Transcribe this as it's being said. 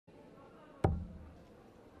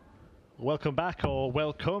Welcome back, or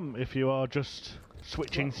welcome if you are just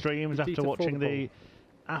switching streams after watching the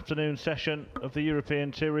afternoon session of the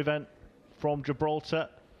European Tour event from Gibraltar.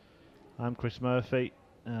 I'm Chris Murphy,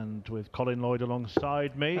 and with Colin Lloyd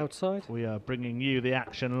alongside me, we are bringing you the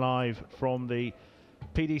action live from the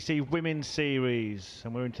PDC Women's Series,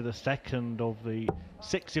 and we're into the second of the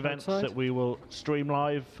 6 events that we will stream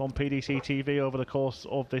live on PDC TV over the course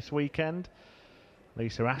of this weekend.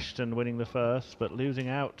 Lisa Ashton winning the first, but losing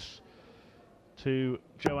out to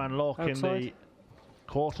Joanne Locke in the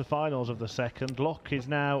quarterfinals of the second. Locke is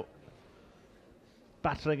now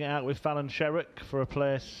battling it out with Fallon Sherrock for a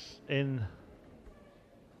place in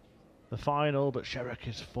the final, but Sherrock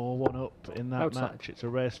is 4-1 up in that match. It's a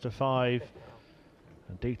race to 5,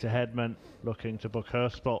 and Deta Hedman looking to book her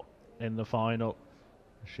spot in the final.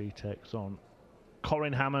 She takes on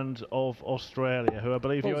Corrine Hammond of Australia, who I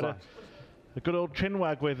believe you had a good old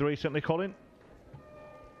chinwag with recently, Colin.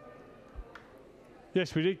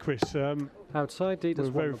 Yes, we did, Chris. We're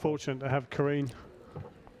very fortunate to have Corrine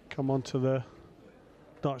come onto the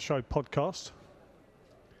Dart Show podcast.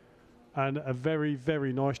 And a very,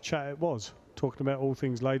 very nice chat it was, talking about all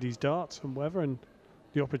things ladies darts and whatever, and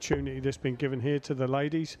the opportunity that's been given here to the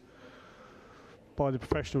ladies by the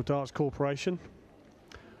Professional Darts Corporation.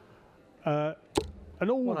 An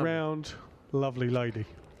all-round lovely lady,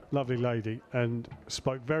 and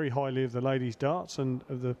spoke very highly of the ladies darts and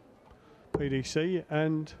of the PDC,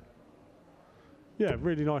 and yeah,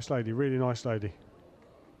 really nice lady. Was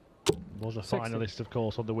a finalist, of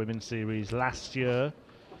course, on the Women's Series last year.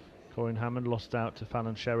 Corrine Hammond lost out to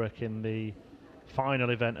Fallon Sherrock in the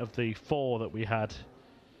final event of the 4 that we had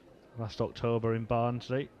last October in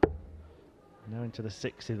Barnsley. Now into the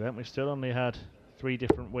 6th event. We've still only had 3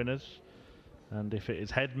 different winners, and if it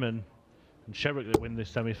is Hedman and Sherrock that win this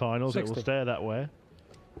semi-finals, it will stay that way.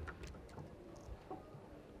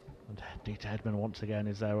 And Deta Hedman once again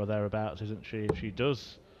is there or thereabouts, isn't she? If she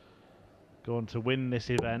does go on to win this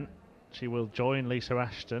event, she will join Lisa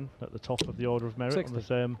Ashton at the top of the order of merit on the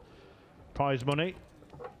same prize money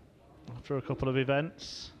after a couple of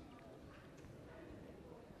events.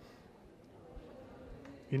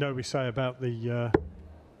 You know, we say about the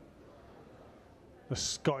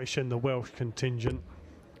Scottish and the Welsh contingent,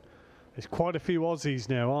 there's quite a few Aussies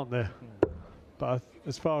now, aren't there? But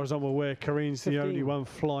as far as I'm aware, Corrine's the only one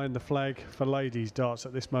flying the flag for ladies darts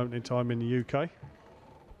at this moment in time in the UK.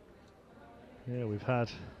 Yeah, we've had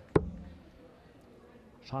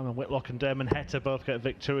Simon Whitlock and Damon Heta both get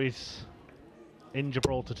victories in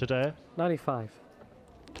Gibraltar today. 95.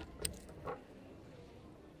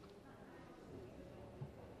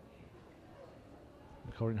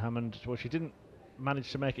 Corrine Hammond, well, she didn't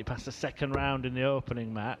manage to make it past the second round in the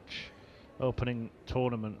opening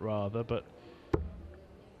tournament rather, but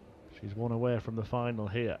she's one away from the final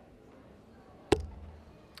here.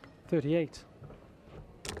 38.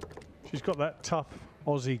 She's got that tough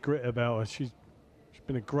Aussie grit about her. She's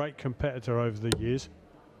been a great competitor over the years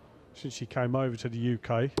since she came over to the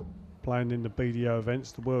UK, playing in the BDO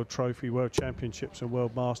events, the World Trophy, World Championships and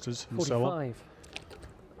World Masters and 45. so on.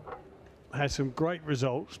 Had some great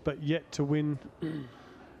results, but yet to win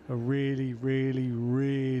a really, really,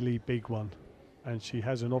 really big one. And she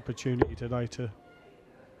has an opportunity today to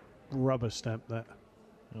rubber stamp that.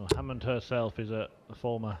 Well, Hammond herself is a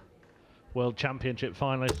former World Championship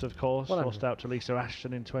finalist, of course. Lost out to Lisa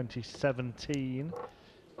Ashton in 2017.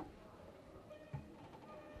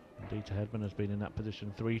 Deta Hedman has been in that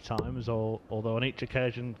position 3 times, although on each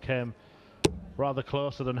occasion came rather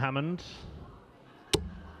closer than Hammond.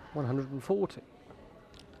 140.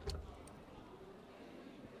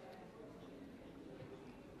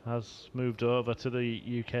 Has moved over to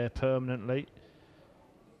the UK permanently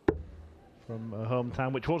from her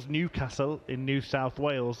hometown, which was Newcastle in New South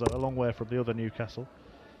Wales, a long way from the other Newcastle.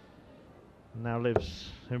 Now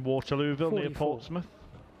lives in Waterlooville near Portsmouth.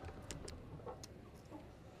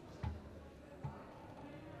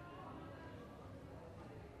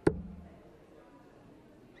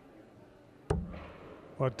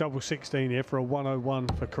 Well, double 16 here for a 101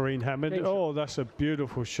 for Corrine Hammond. Oh, that's a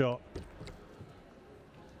beautiful shot.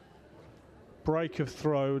 Break of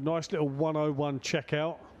throw, nice little 101 check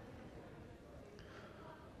out.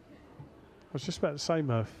 I was just about to say,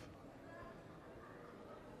 Murph,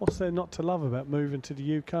 what's there not to love about moving to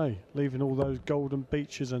the UK? Leaving all those golden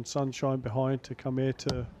beaches and sunshine behind to come here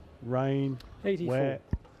to rain, 84. wet.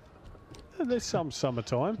 And there's some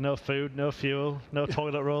summertime. No food, no fuel, no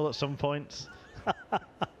toilet roll at some points.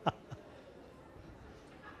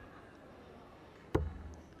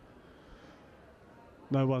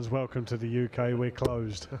 No one's welcome to the UK, we're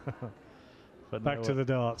closed. But Back to the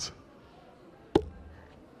darts.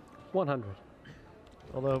 100.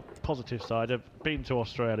 Although, positive side, I've been to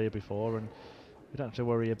Australia before and we don't have to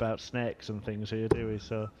worry about snakes and things here, do we?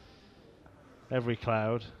 So, every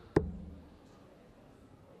cloud.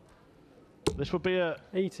 This would be a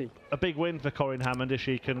 80. A big win for Corrine Hammond if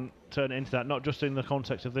she can turn it into that, not just in the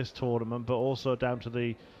context of this tournament, but also down to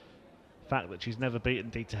the fact that she's never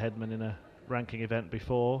beaten Deta Hedman in a ranking event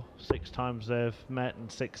before. 6 times they've met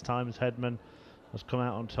and 6 times Hedman has come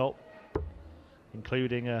out on top,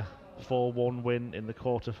 including a 4-1 win in the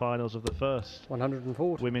quarterfinals of the first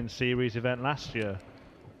 140 women's series event last year.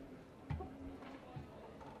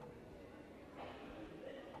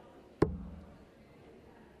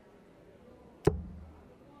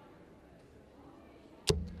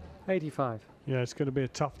 $85. Yeah, it's going to be a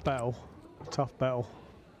tough battle. Tough battle.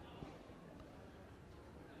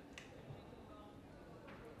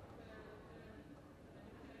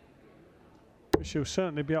 But she'll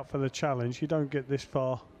certainly be up for the challenge. You don't get this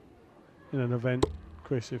far in an event,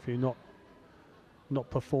 Chris, if you're not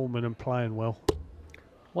performing and playing well.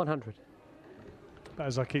 100. But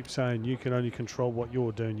as I keep saying, you can only control what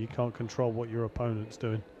you're doing. You can't control what your opponent's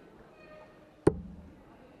doing.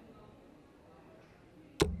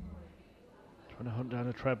 Trying to hunt down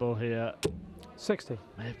a treble here. 60.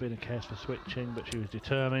 May have been a case for switching, but she was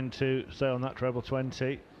determined to stay on that treble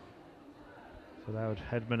 20. So allowed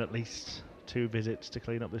Hedman at least 2 visits to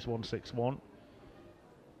clean up this 161.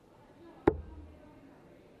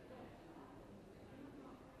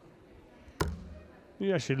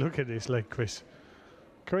 You actually look at this leg, Chris.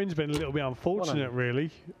 Corrine's been a little bit unfortunate, really.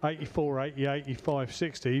 84, 80, 85,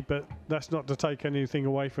 60, but that's not to take anything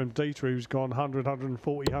away from Deta, who's gone 100,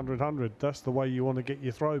 140, 100, 100. That's the way you want to get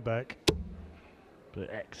your throw back. But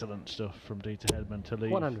excellent stuff from Deta Hedman to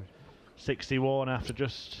leave 100. 61 after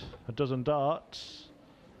just a dozen darts.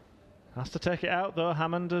 Has to take it out, though.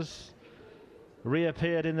 Hammond has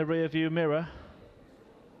reappeared in the rear-view mirror.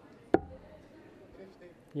 50.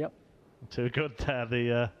 Yep. Too good there,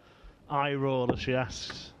 the eye roll as she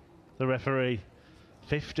asks the referee.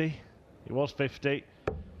 50? It was 50.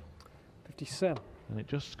 57. And it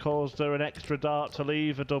just caused her an extra dart to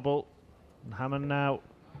leave a double. And Hammond now,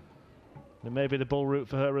 it may be the bull route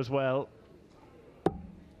for her as well.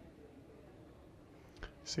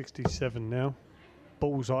 67 now.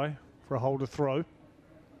 Bullseye for a holder throw.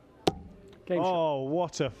 Game oh,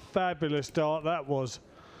 what a fabulous dart that was.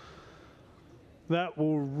 That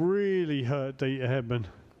will really hurt Deta Hedman.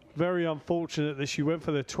 Very unfortunate that she went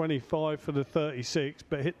for the 25 for the 36,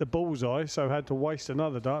 but hit the bullseye, so had to waste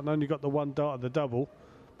another dart and only got the 1 dart of the double.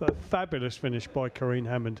 But a fabulous finish by Corrine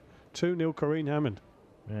Hammond. 2-0 Corrine Hammond.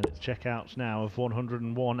 And it's checkouts now of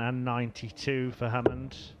 101 and 92 for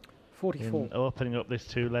Hammond. 44. In opening up this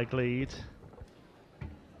 2-leg lead.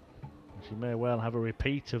 She may well have a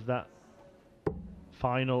repeat of that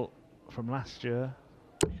final from last year,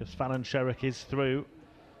 because Fallon Sherrick is through.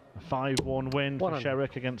 A 5-1 win for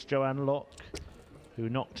Sherrick against Joanne Locke, who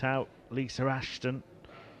knocked out Lisa Ashton.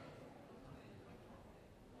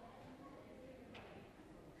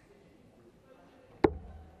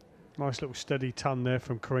 Nice little steady ton there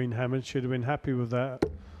from Corrine Hammond. Should have been happy with that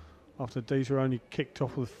after Deta only kicked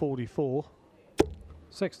off with 44.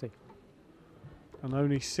 60. And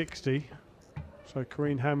only 60. So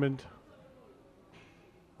Corrine Hammond,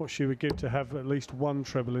 what she would give to have at least 1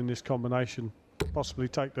 treble in this combination, possibly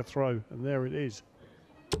take the throw, and there it is.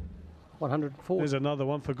 104. There's another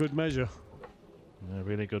one for good measure. Yeah,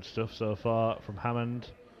 really good stuff so far from Hammond.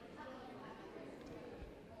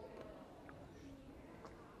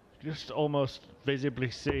 Just almost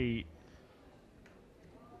visibly see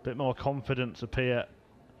a bit more confidence appear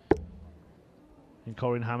in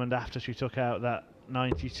Corrine Hammond after she took out that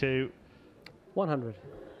 92. 100.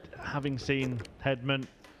 Having seen Hedman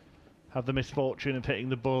have the misfortune of hitting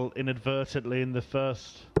the bull inadvertently in the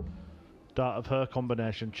first dart of her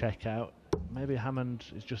combination checkout, maybe Hammond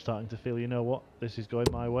is just starting to feel, you know what, this is going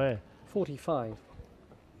my way. 45.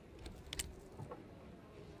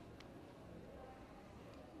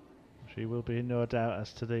 She will be in no doubt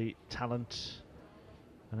as to the talent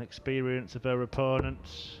and experience of her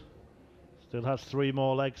opponents. Still has 3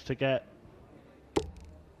 more legs to get.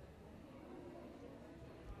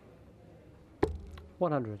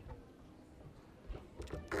 100.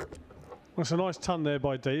 Well, it's a nice ton there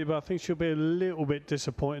by Deta, but I think she'll be a little bit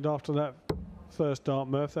disappointed after that first dart,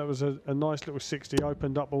 Murph. That was a nice little 60,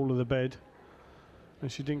 opened up all of the bed,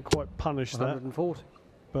 and she didn't quite punish 140. that.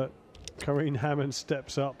 But Corrine Hammond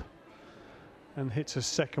steps up and hits a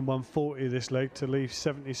second 140 this leg to leave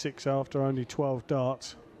 76 after only 12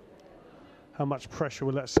 darts. How much pressure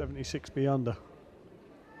will that 76 be under?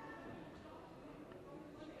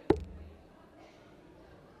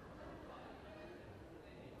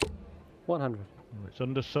 100. Well, it's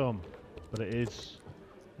under some, but it is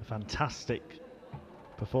a fantastic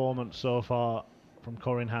performance so far from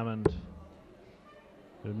Corrine Hammond,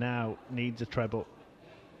 who now needs a treble.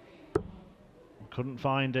 Couldn't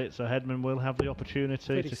find it, so Hedman will have the opportunity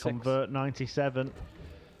 36. to convert 97.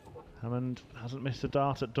 Hammond hasn't missed a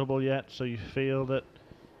dart at double yet, so you feel that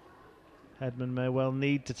Hedman may well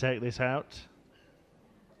need to take this out.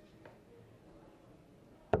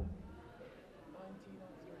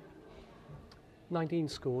 19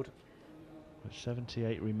 scored. With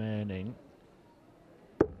 78 remaining.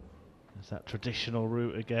 There's that traditional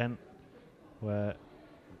route again, where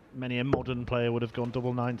many a modern player would have gone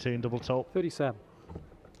double 19, double top. 37.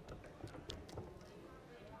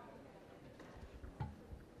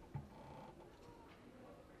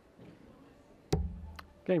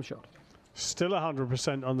 Game shot. Still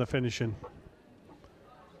 100% on the finishing. There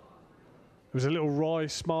was a little wry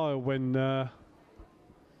smile when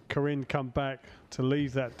Corrine come back to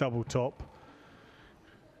leave that double top.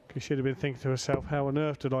 Because she'd have been thinking to herself, how on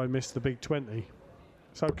earth did I miss the big 20?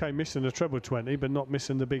 It's okay missing the treble 20, but not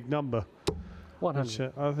missing the big number.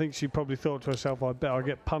 100. I think she probably thought to herself, I bet I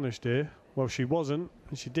get punished here. Well, she wasn't,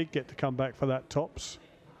 and she did get to come back for that tops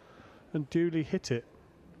and duly hit it.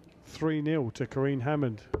 3-0 to Corrine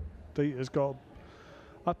Hammond. Deta's got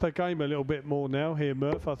up her game a little bit more now here,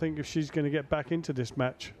 Murph. I think if she's going to get back into this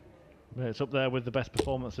match. Yeah, it's up there with the best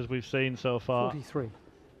performances we've seen so far. 43.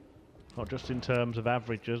 Not just in terms of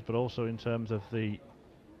averages, but also in terms of the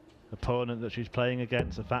opponent that she's playing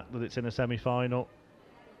against, the fact that it's in a semi-final.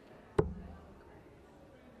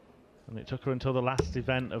 And it took her until the last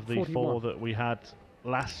event of the 41. 4 that we had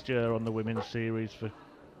last year on the women's series for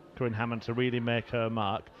Corrine Hammond to really make her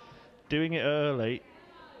mark. Doing it early,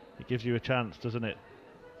 it gives you a chance, doesn't it?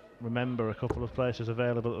 Remember, a couple of places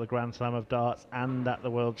available at the Grand Slam of Darts and at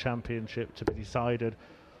the World Championship to be decided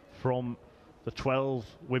from the 12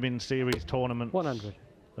 women's series tournaments 100.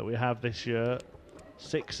 that we have this year.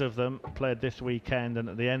 6 of them played this weekend, and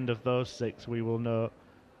at the end of those 6 we will know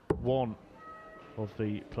one of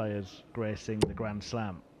the players gracing the Grand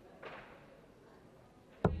Slam.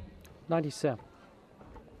 97.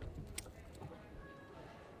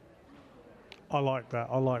 I like that.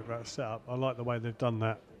 I like that setup. I like the way they've done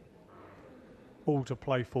that. All to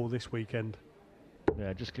play for this weekend.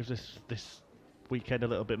 Yeah, it just gives this weekend a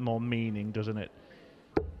little bit more meaning, doesn't it?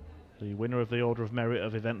 The winner of the Order of Merit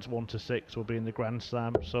of events 1 to 6 will be in the Grand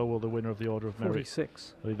Slam, so will the winner of the Order of Merit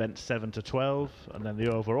 46. of events 7 to 12, and then the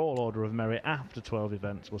overall Order of Merit after 12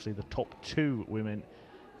 events will see the top 2 women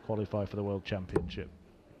qualify for the World Championship.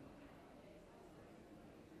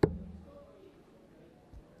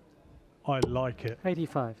 I like it.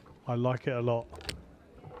 85. I like it a lot.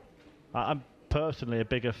 I'm personally a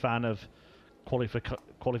bigger fan of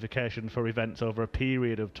qualification for events over a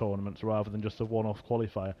period of tournaments rather than just a one-off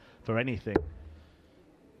qualifier for anything.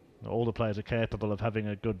 All the players are capable of having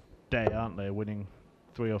a good day, aren't they? Winning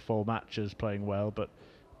 3 or 4 matches, playing well, but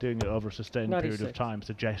doing it over a sustained 96. period of time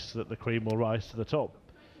suggests that the cream will rise to the top.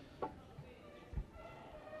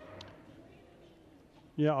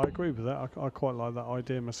 Yeah, I agree with that. I quite like that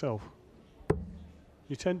idea myself.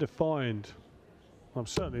 You tend to find, I'm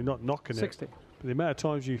certainly not knocking 60. it, but the amount of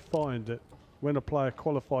times you find that when a player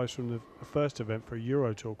qualifies from the first event for a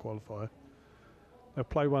Euro Tour qualifier, they'll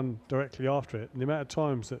play one directly after it, and the amount of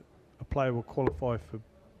times that a player will qualify for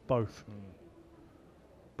both.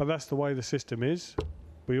 But that's the way the system is.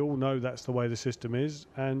 We all know that's the way the system is,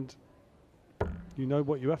 and you know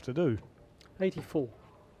what you have to do. 84.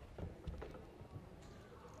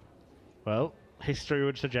 Well, history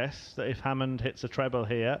would suggest that if Hammond hits a treble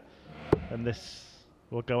here, then this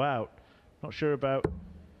will go out. Not sure about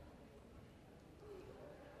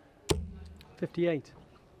 58.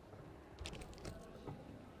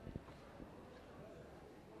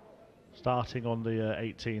 starting on the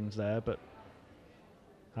 18s there, but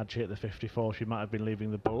had she hit the 54, she might have been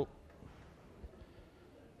leaving the bull.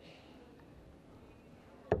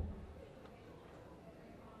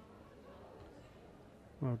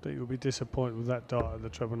 Well, Dee will be disappointed with that dart at the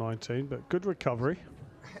treble 19, but good recovery.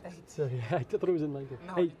 Sorry, I thought it was in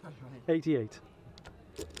 90. 88.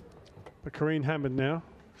 But Corrine Hammond now,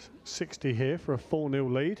 60 here for a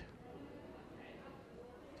 4-0 lead.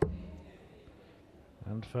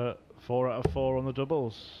 And for 4 out of 4 on the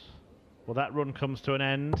doubles. Well, that run comes to an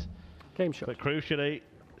end. Game shot. But crucially,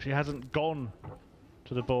 she hasn't gone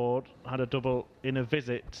to the board, had a double in a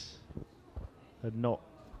visit, and not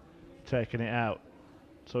taken it out.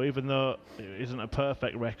 So even though it isn't a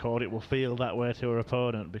perfect record, it will feel that way to her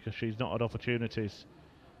opponent because she's not had opportunities.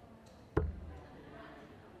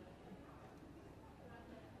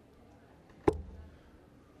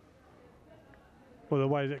 Well, the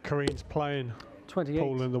way that Corrine's playing, 28.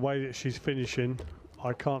 Paul, and the way that she's finishing,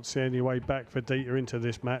 I can't see any way back for Deta into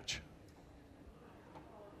this match.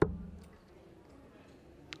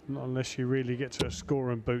 Not unless she really gets her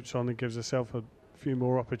scoring boots on and gives herself a few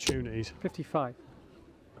more opportunities. 55.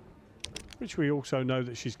 Which we also know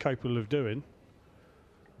that she's capable of doing.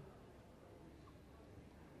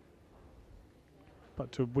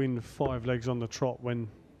 But to win 5 legs on the trot when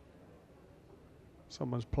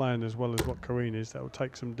someone's playing as well as what Corrine is, that will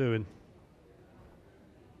take some doing.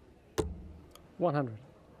 100.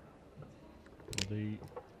 The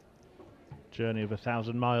journey of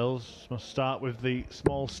 1,000 miles must start with the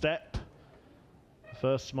small step. The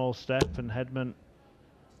first small step, and Hedman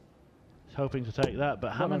is hoping to take that,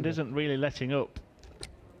 but Hammond isn't really letting up.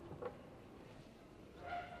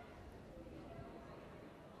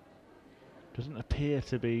 Doesn't appear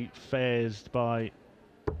to be fazed by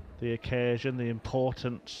the occasion, the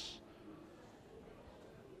importance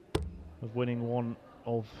of winning one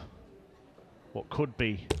of what could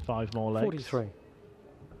be 5 more legs. 43.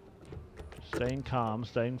 Staying calm,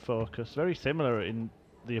 staying focused. Very similar in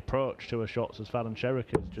the approach to her shots as Fallon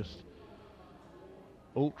Sherrick is, just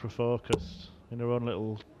ultra focused in her own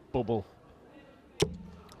little bubble.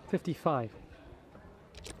 55.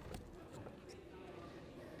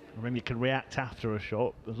 I mean, you can react after a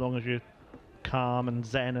shot as long as you're calm and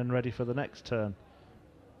zen and ready for the next turn.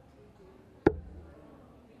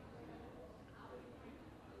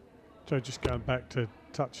 So just going back to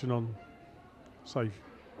touching on, say,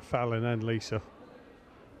 Fallon and Lisa,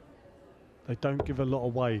 they don't give a lot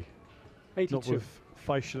away, 82. not with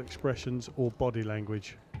facial expressions or body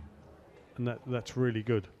language, and that's really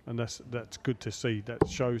good, and that's good to see. That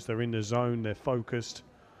shows they're in the zone, they're focused,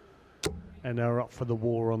 and they're up for the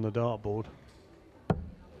war on the dartboard.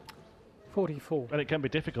 44. And it can be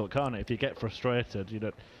difficult, can't it? If you get frustrated, you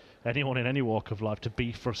know, anyone in any walk of life, to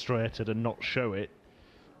be frustrated and not show it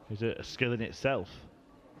is a skill in itself.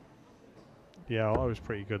 Yeah, I was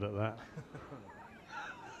pretty good at that.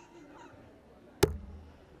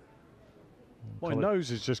 My nose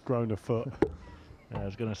has just grown a foot. I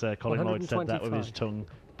was going to say, Colin Lloyd said that with his tongue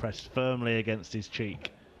pressed firmly against his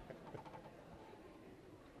cheek.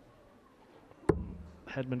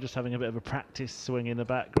 Hedman just having a bit of a practice swing in the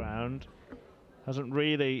background. Hasn't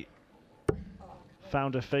really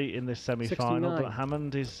found her feet in this semi-final, but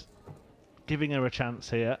Hammond is giving her a chance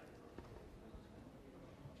here.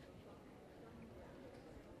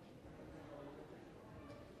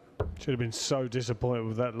 Should have been so disappointed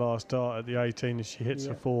with that last dart at the 18 as she hits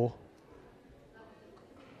a 4.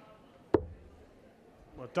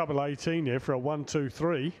 Well, double 18 here for a 1, 2,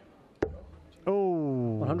 3. Oh,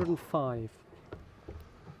 105.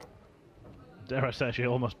 Dare I say she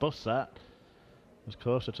almost busts that. It was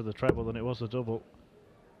closer to the treble than it was the double.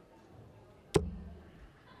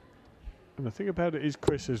 and the thing about it is,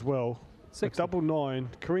 Chris, as well, a double 9,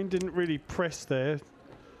 Corrine didn't really press there.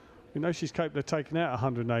 We know she's capable of taking out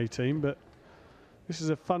 118, but this is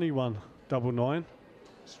a funny one, double 9.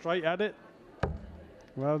 Straight at it.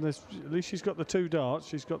 Well, at least she's got the 2 darts.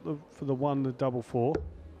 She's got the, for the 1, the double 4.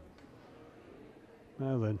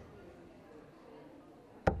 Now then.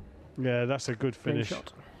 Yeah, that's a good finish.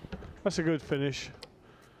 That's a good finish.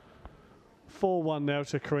 4-1 now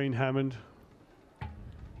to Corrine Hammond.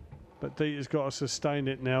 But Deta's got to sustain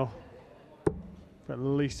it now for at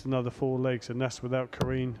least another 4 legs, and that's without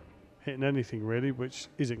Corrine hitting anything really, which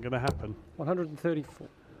isn't going to happen. 134.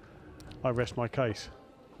 I rest my case.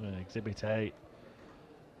 Exhibit 8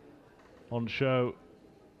 on show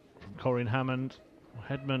from Corrine Hammond.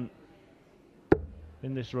 Hedman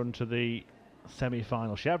in this run to the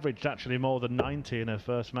semi-final. She averaged actually more than 90 in her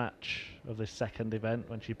first match of this second event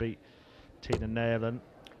when she beat Tina Nayland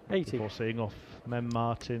 80. before seeing off Mem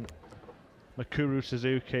Martin, Makuru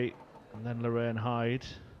Suzuki and then Lorraine Hyde,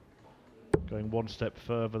 going one step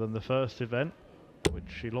further than the first event, which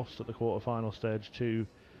she lost at the quarter-final stage to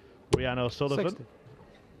Rhiannon O'Sullivan. 60.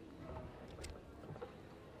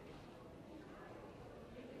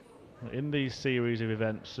 In these series of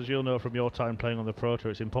events, as you'll know from your time playing on the Pro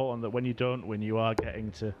Tour, it's important that when you don't win, you are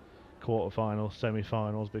getting to quarter-finals,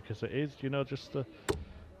 semi-finals, because it is, you know, just the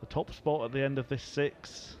top spot at the end of this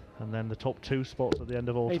 6, and then the top 2 spots at the end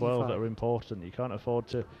of all 12 that are important. You can't afford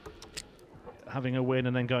to having a win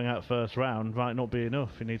and then going out first round might not be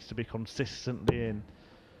enough. It needs to be consistently in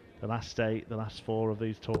the last 8, the last 4 of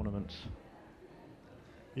these tournaments.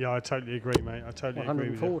 Yeah, I totally agree, mate. I totally agree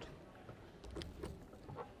with you.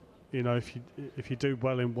 You know, if you do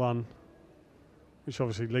well in one, which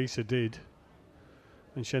obviously Lisa did,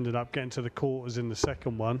 and she ended up getting to the quarters in the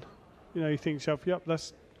second one, you know, you think to yourself, yep,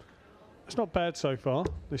 that's It's not bad so far.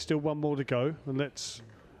 There's still one more to go, and let's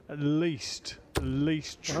at least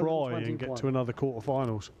try and get to another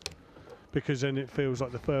quarterfinals, because then it feels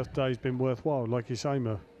like the first day's been worthwhile, like you say,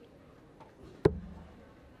 Mo.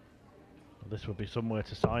 This would be somewhere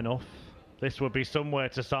to sign off. This would be somewhere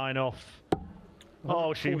to sign off.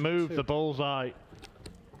 Oh, she moved the bullseye.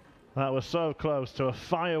 That was so close to a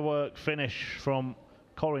firework finish from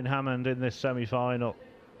Corrine Hammond in this semi-final.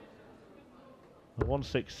 The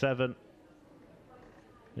 167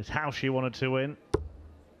 is how she wanted to win.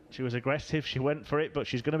 She was aggressive, she went for it, but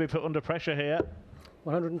she's going to be put under pressure here.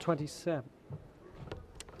 127.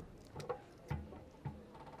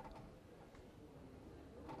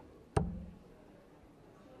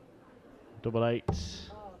 Double eight.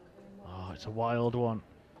 Oh, it's a wild one.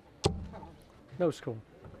 No score.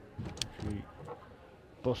 She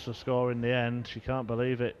busts a score in the end. She can't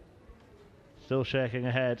believe it. Still shaking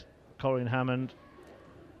her head. Corrine Hammond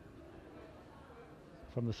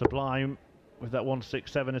from the sublime with that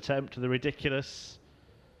 167 attempt to the ridiculous.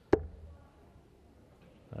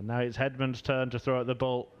 And now it's Hedman's turn to throw at the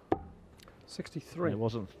ball. 63. And it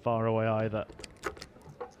wasn't far away either.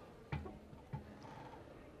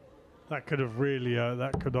 That could have really,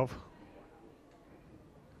 that could have.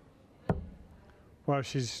 Well,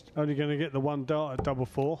 she's only going to get the one dart at double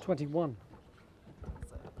four. 21.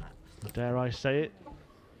 Dare I say it?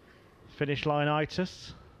 Finish line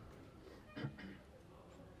itis.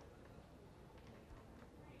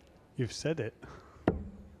 You've said it.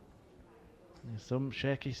 There's some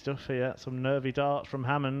shaky stuff here, some nervy darts from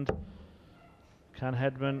Hammond. Can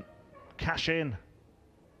Hedman cash in?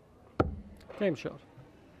 Game shot.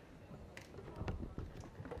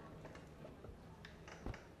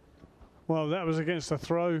 Well, that was against a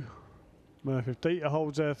throw. Murphy, if Deta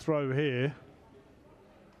holds their throw here,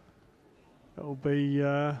 it'll be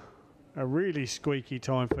a really squeaky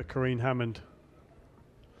time for Corrine Hammond.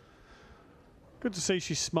 Good to see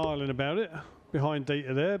she's smiling about it behind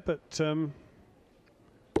Deta there, but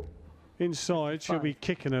inside she'll be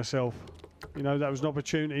kicking herself. You know, that was an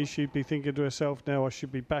opportunity. She'd be thinking to herself, now I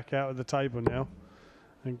should be back out of the table now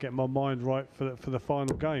and get my mind right for the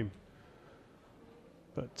final game.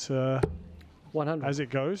 But 100. As it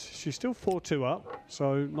goes, she's still 4-2 up,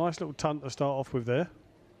 so nice little tunt to start off with there.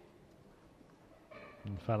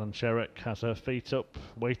 And Fallon Sherrick has her feet up,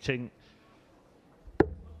 waiting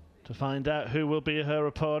to find out who will be her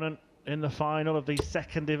opponent in the final of the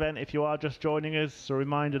second event. If you are just joining us, a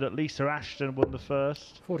reminder that Lisa Ashton won the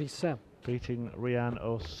first, 47. beating Rhiann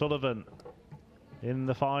O'Sullivan in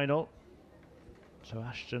the final. So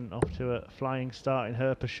Ashton off to a flying start in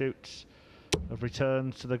her pursuits of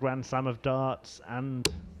returns to the Grand Slam of Darts and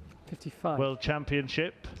 55. World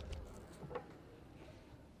Championship.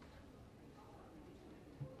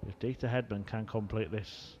 If Deta Hedman can complete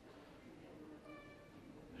this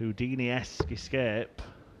Houdini-esque escape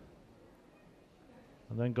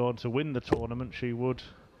and then go on to win the tournament, she would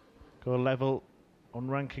go level on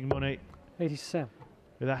ranking money 87.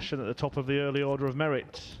 with Ashton at the top of the early order of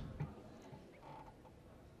merit.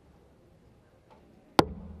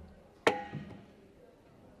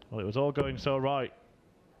 Well, it was all going so right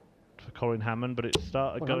for Corrine Hammond, but it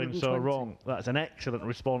started going so wrong. That's an excellent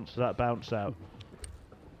response to that bounce out.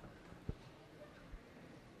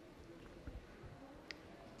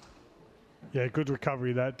 Yeah, good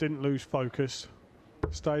recovery that. Didn't lose focus.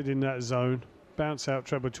 Stayed in that zone. Bounce out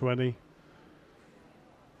treble 20.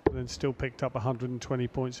 And then still picked up 120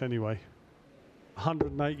 points anyway.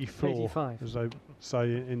 180 floor, 85. as they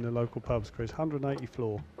say in the local pubs, Chris. 180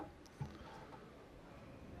 floor.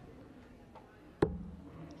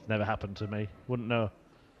 It's never happened to me. Wouldn't know.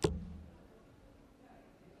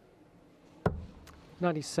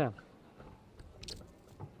 97.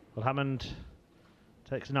 Well, Hammond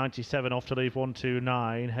takes 97 off to leave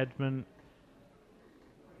 129. Hedman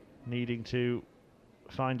needing to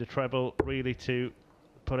find a treble really to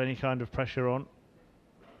put any kind of pressure on.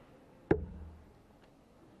 And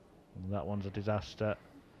that one's a disaster.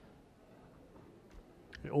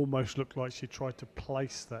 It almost looked like she tried to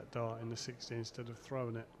place that dart in the 60 instead of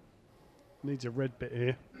throwing it. Needs a red bit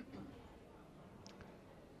here.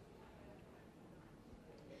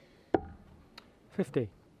 50.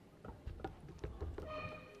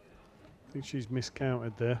 I think she's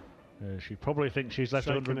miscounted there. She probably thinks she's left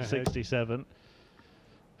Shaking 167.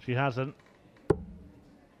 She hasn't.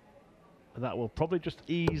 And that will probably just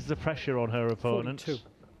ease the pressure on her opponents. 42.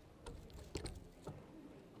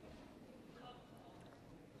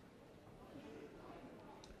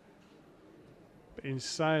 But in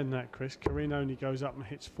saying that, Chris, Corrine only goes up and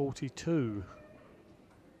hits 42.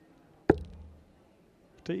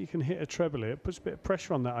 Deta can hit a treble here. It puts a bit of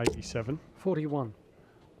pressure on that 87. 41.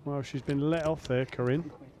 Well, she's been let off there, Corrine.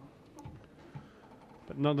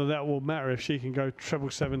 But none of that will matter if she can go treble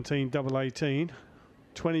 17, double 18.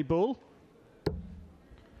 20 bull.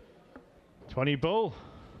 20 bull.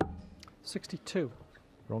 62.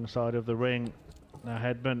 Wrong side of the ring. Now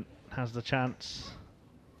Hedman has the chance.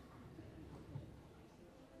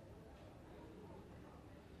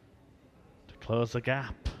 To close the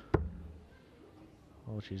gap.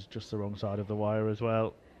 Oh, she's just the wrong side of the wire as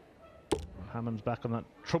well. Hammond's back on that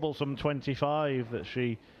troublesome 25 that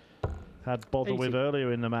she had bother 80. with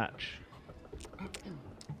earlier in the match.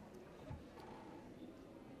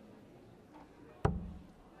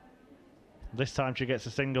 This time she gets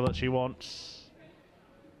a single that she wants.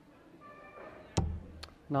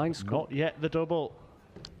 9 score. Not yet the double.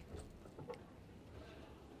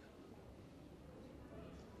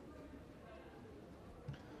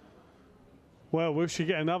 Well, will she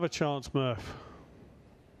get another chance, Murph?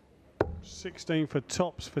 16 for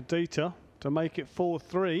tops for Deta to make it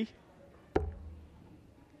 4-3.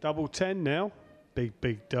 Double 10 now. Big,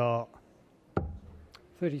 big dart.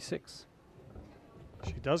 36.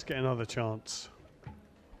 She does get another chance.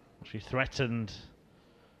 She threatened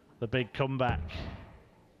the big comeback.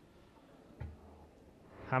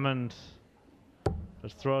 Hammond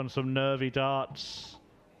has thrown some nervy darts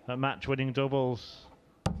at match-winning doubles.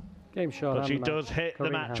 Game shot. But she does hit the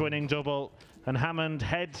match-winning double, and Hammond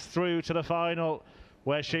heads through to the final,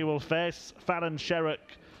 where she will face Fallon Sherrock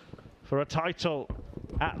for a title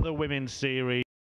at the Women's Series.